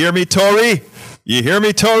 Tori? You hear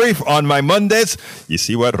me, Tori? On my Mondays, you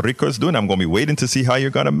see what Rico's doing? I'm going to be waiting to see how you're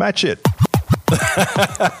going to match it.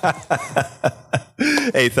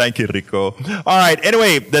 Hey, thank you, Rico. All right.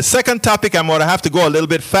 Anyway, the second topic, I'm going to have to go a little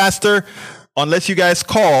bit faster. Unless you guys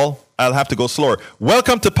call, I'll have to go slower.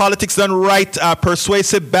 Welcome to Politics Done Right.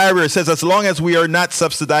 Persuasive Barrier says, as long as we are not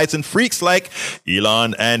subsidizing freaks like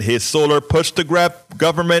Elon and his solar push to grab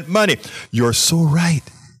government money. You're so right.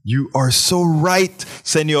 You are so right,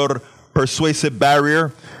 Senor Persuasive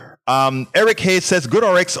Barrier. Eric Hayes says, good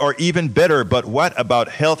RX are even better, but what about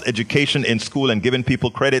health education in school and giving people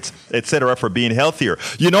credits, etc., for being healthier?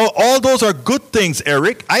 You know, all those are good things,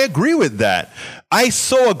 Eric. I agree with that. I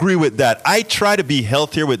so agree with that. I try to be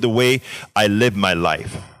healthier with the way I live my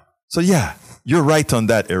life. So yeah, you're right on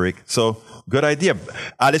that, Eric. So good idea.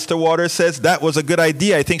 Alistair Waters says that was a good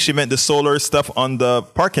idea. I think she meant the solar stuff on the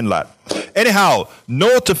parking lot. Anyhow,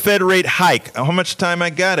 no to Fed rate hike. How much time I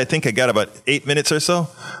got? I think I got about 8 minutes or so.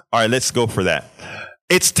 All right, let's go for that.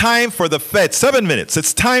 It's time for the Fed, 7 minutes.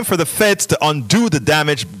 It's time for the Feds to undo the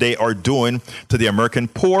damage they are doing to the American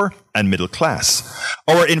poor and middle class.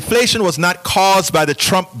 Our inflation was not caused by the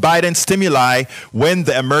Trump-Biden stimuli when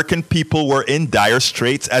the American people were in dire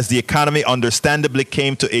straits as the economy understandably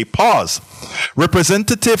came to a pause.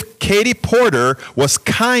 Representative Katie Porter was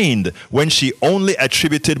kind when she only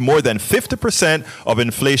attributed more than 50% of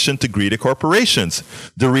inflation to greedy corporations.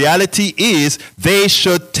 The reality is they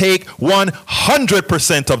should take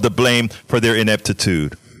 100% of the blame for their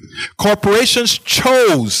ineptitude. Corporations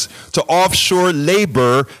chose to offshore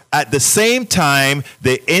labor at the same time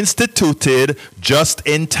they instituted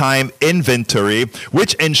just-in-time inventory,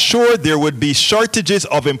 which ensured there would be shortages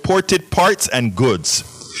of imported parts and goods.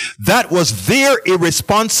 That was their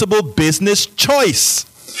irresponsible business choice.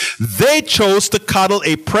 They chose to coddle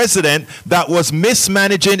a president that was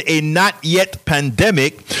mismanaging a not-yet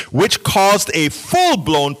pandemic, which caused a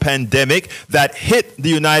full-blown pandemic that hit the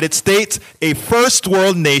United States, a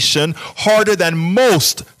first-world nation, harder than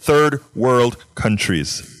most third-world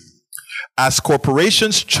countries. As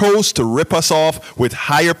corporations chose to rip us off with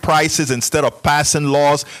higher prices instead of passing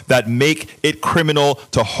laws that make it criminal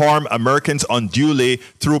to harm Americans unduly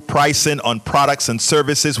through pricing on products and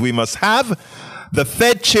services we must have, the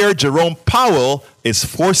Fed Chair Jerome Powell is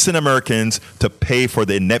forcing Americans to pay for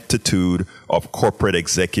the ineptitude of corporate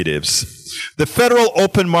executives. The Federal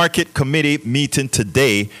Open Market Committee meeting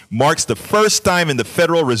today marks the first time in the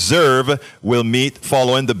Federal Reserve will meet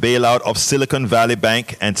following the bailout of Silicon Valley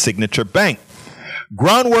Bank and Signature Bank.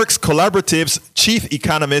 Groundworks Collaborative's chief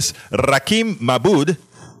economist Rakim Mabud,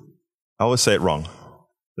 I always say it wrong,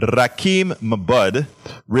 Rakim Mabud,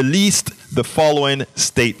 released the following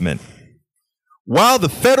statement. While the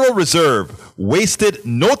Federal Reserve wasted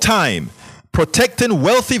no time protecting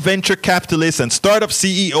wealthy venture capitalists and startup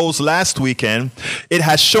CEOs last weekend, it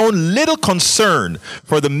has shown little concern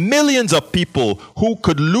for the millions of people who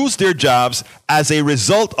could lose their jobs as a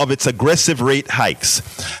result of its aggressive rate hikes.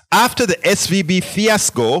 After the SVB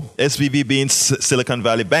fiasco, SVB being Silicon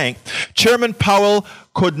Valley Bank, Chairman Powell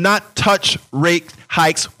could not touch rate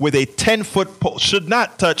hikes with a 10-foot pole, should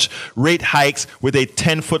not touch rate hikes with a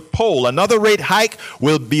 10-foot pole. Another rate hike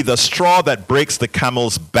will be the straw that breaks the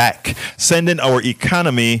camel's back, sending our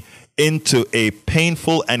economy into a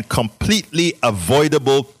painful and completely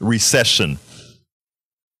avoidable recession.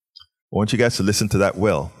 I want you guys to listen to that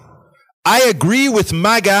well. I agree with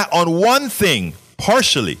MAGA on one thing,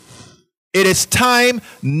 partially. It is time,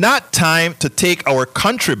 not time, to take our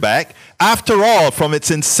country back. After all, from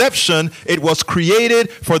its inception, it was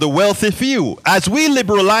created for the wealthy few. As we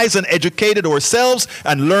liberalize and educated ourselves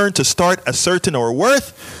and learn to start asserting our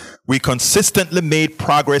worth, we consistently made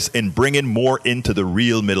progress in bringing more into the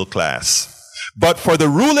real middle class. But for the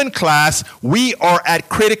ruling class, we are at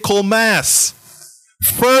critical mass.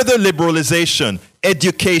 Further liberalization,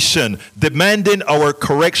 education, demanding our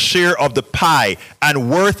correct share of the pie,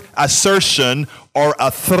 and worth assertion are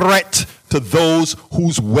a threat to those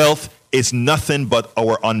whose wealth is nothing but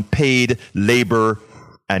our unpaid labor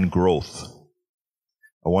and growth.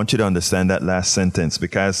 I want you to understand that last sentence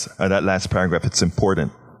because that last paragraph, it's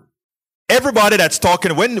important. Everybody that's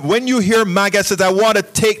talking, when you hear MAGA says, I want to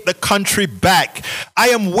take the country back, I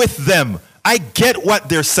am with them. I get what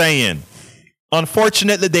they're saying.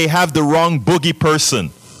 Unfortunately, they have the wrong boogie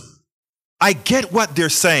person. I get what they're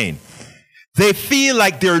saying. They feel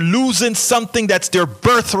like they're losing something that's their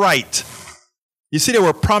birthright. You see, they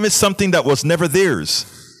were promised something that was never theirs.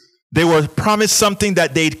 They were promised something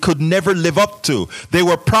that they could never live up to. They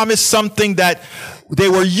were promised something that they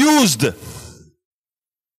were used.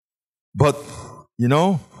 But, you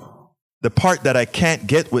know, the part that I can't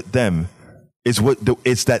get with them is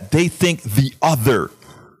that they think the other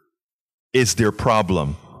is their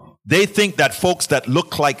problem. They think that folks that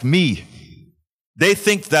look like me, they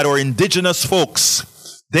think that are indigenous folks,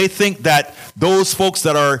 they think that those folks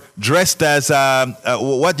that are dressed as,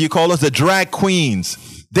 what do you call us, the drag queens,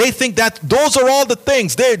 they think that those are all the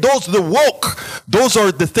things. Those are the woke. Those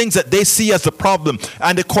are the things that they see as the problem.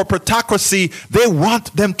 And the corporatocracy, they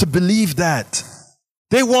want them to believe that.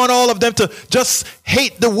 They want all of them to just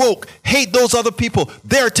hate the woke, hate those other people.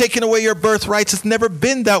 They're taking away your birthrights. It's never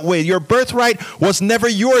been that way. Your birthright was never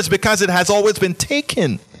yours because it has always been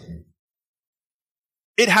taken.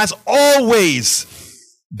 It has always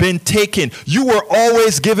been taken. You were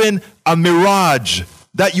always given a mirage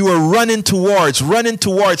that you were running towards,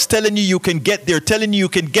 telling you can get there,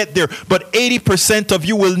 but 80% of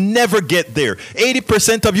you will never get there.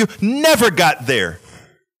 80% of you never got there.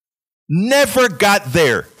 Never got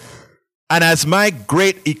there. And as my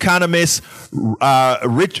great economist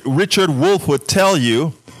Richard Wolff would tell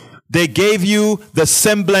you, They gave you the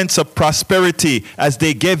semblance of prosperity as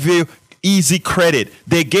they gave you easy credit.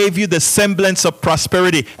 They gave you the semblance of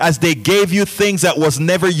prosperity as they gave you things that was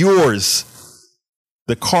never yours.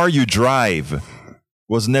 The car you drive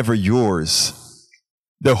was never yours.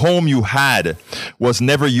 The home you had was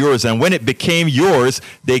never yours. And when it became yours,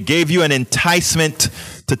 they gave you an enticement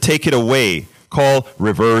to take it away, called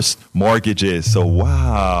reverse mortgages. So,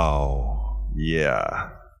 wow.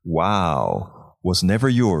 Yeah. Wow. Was never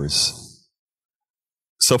yours.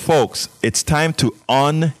 So, folks, it's time to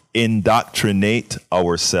unindoctrinate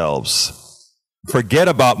ourselves. Forget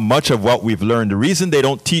about much of what we've learned. The reason they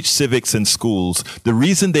don't teach civics in schools, the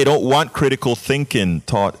reason they don't want critical thinking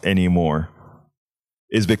taught anymore,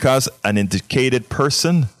 is because an educated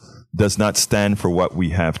person does not stand for what we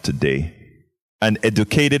have today. An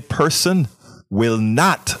educated person will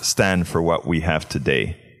not stand for what we have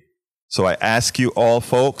today. So I ask you all,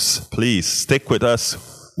 folks, please stick with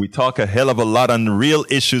us. We talk a hell of a lot on real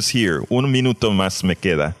issues here. Un minuto más me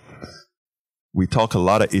queda. We talk a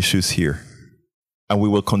lot of issues here. And we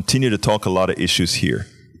will continue to talk a lot of issues here.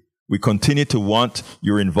 We continue to want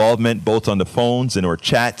your involvement both on the phones and our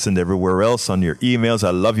chats and everywhere else, on your emails.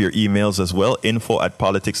 I love your emails as well.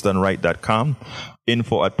 info@politicsdoneright.com.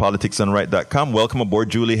 info@politicsdoneright.com. Welcome aboard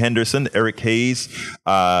Julie Henderson, Eric Hayes,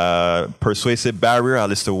 Persuasive Barrier,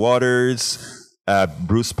 Alistair Waters,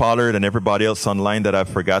 Bruce Pollard, and everybody else online that I've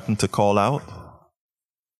forgotten to call out.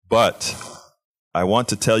 But I want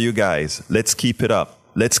to tell you guys, let's keep it up.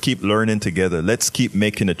 Let's keep learning together. Let's keep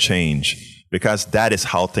making a change. Because that is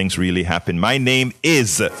how things really happen. My name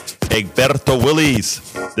is Egberto Willies.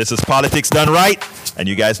 This is Politics Done Right. And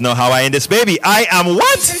you guys know how I end this baby. I am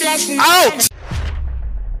what? Out!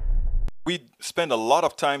 We spend a lot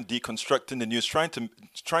of time deconstructing the news, trying to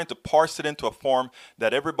parse it into a form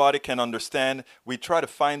that everybody can understand. We try to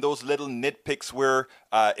find those little nitpicks where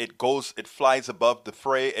it flies above the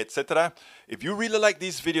fray, etc. If you really like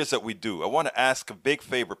these videos that we do, I want to ask a big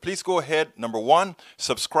favor. Please go ahead, number 1,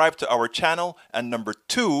 subscribe to our channel, and number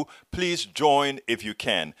 2, please join if you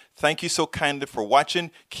can. Thank you so kindly for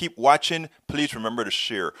watching. Keep watching. Please remember to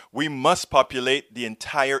share. We must populate the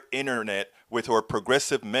entire internet with our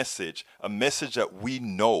progressive message, a message that we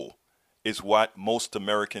know is what most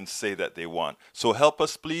Americans say that they want. So help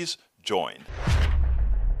us, please join.